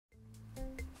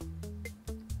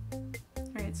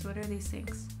Alright, so what are these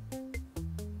things?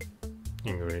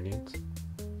 Ingredients.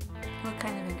 What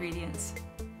kind of ingredients?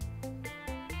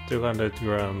 200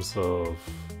 grams of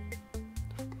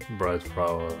bright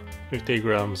flour, 50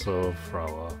 grams of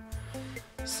flour,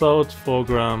 salt 4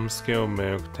 grams, scale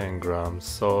milk 10 grams,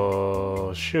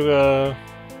 so sugar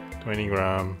 20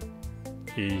 grams,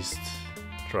 yeast,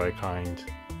 dry kind.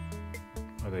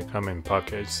 They come in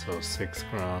package, so 6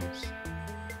 grams.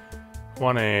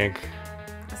 1 egg.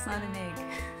 That's not an egg.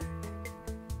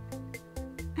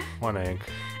 1 egg.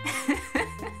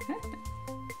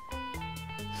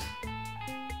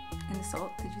 And the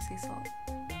salt? Did you say salt?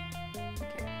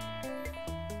 Okay.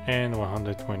 And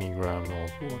 120 grams of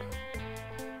water.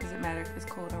 Does it matter if it's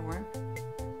cold or warm?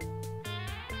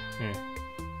 Yeah,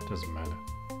 doesn't matter.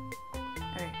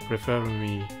 Alright.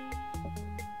 Preferably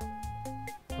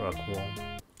lukewarm.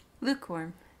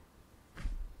 Lukewarm.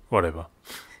 Whatever.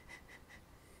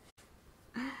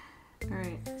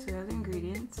 Alright, so we have the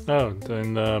ingredients. Oh,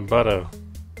 then butter.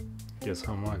 Guess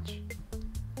how much?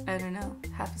 I don't know.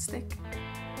 Half a stick?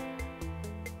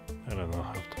 I don't know,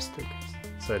 half the stick.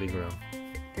 30 grams.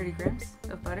 30 grams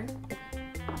of butter?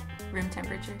 Room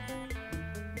temperature?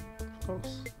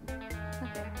 Close.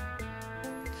 Okay.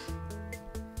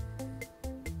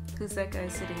 Who's that guy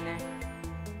sitting there?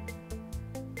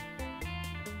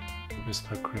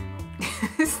 Mr. Criminal.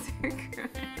 Mr. Criminal.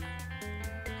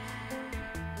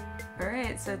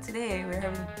 Alright, so today we're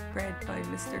having bread by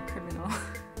Mr. Criminal.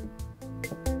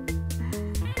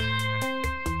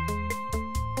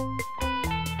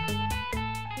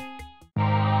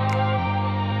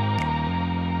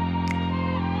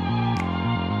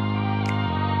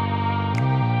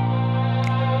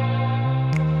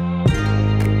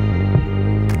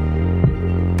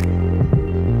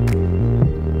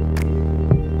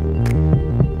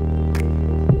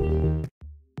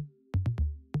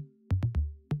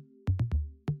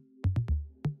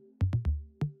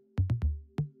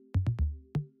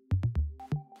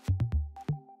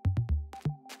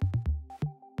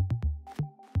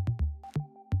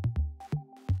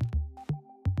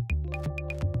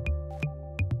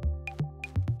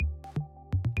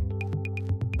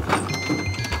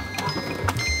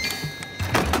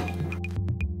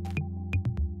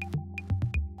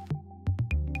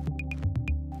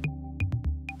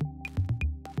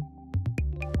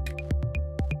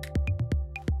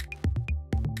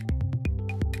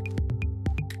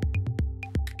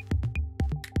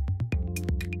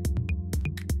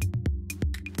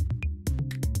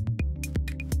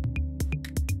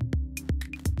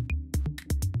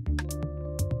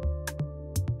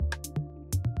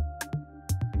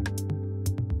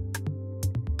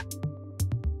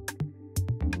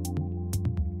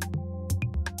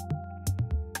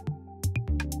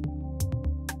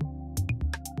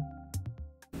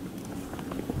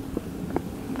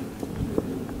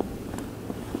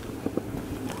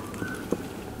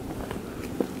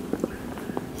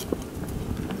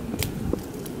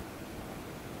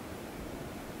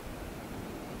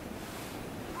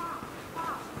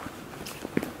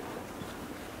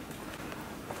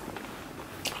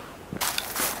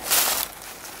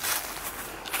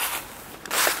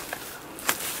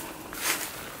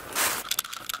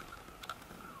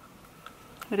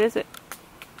 What is it?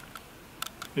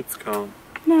 It's calm.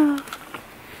 No.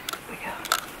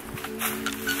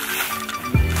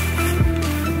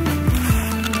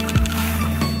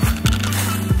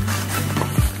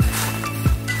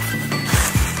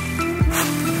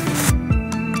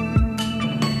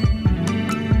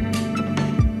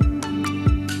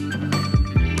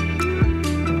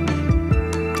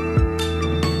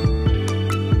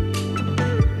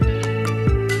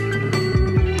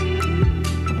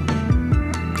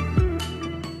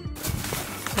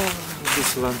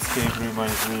 This landscape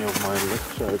reminds me of my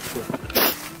lecture actually.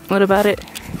 What about it?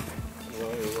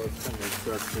 Well, it wasn't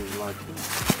exactly like it.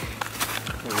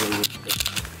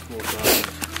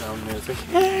 Down music.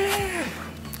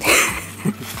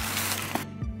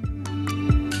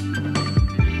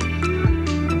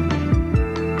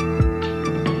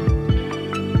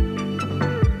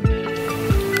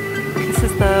 This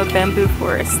is the bamboo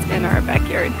forest in our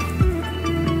backyard.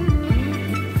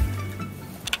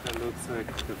 It looks like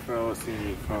the flower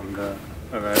scene from the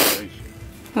evaluation.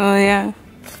 Oh yeah,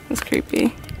 that's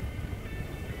creepy.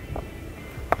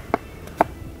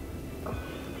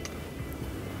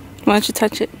 Why don't you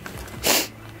touch it?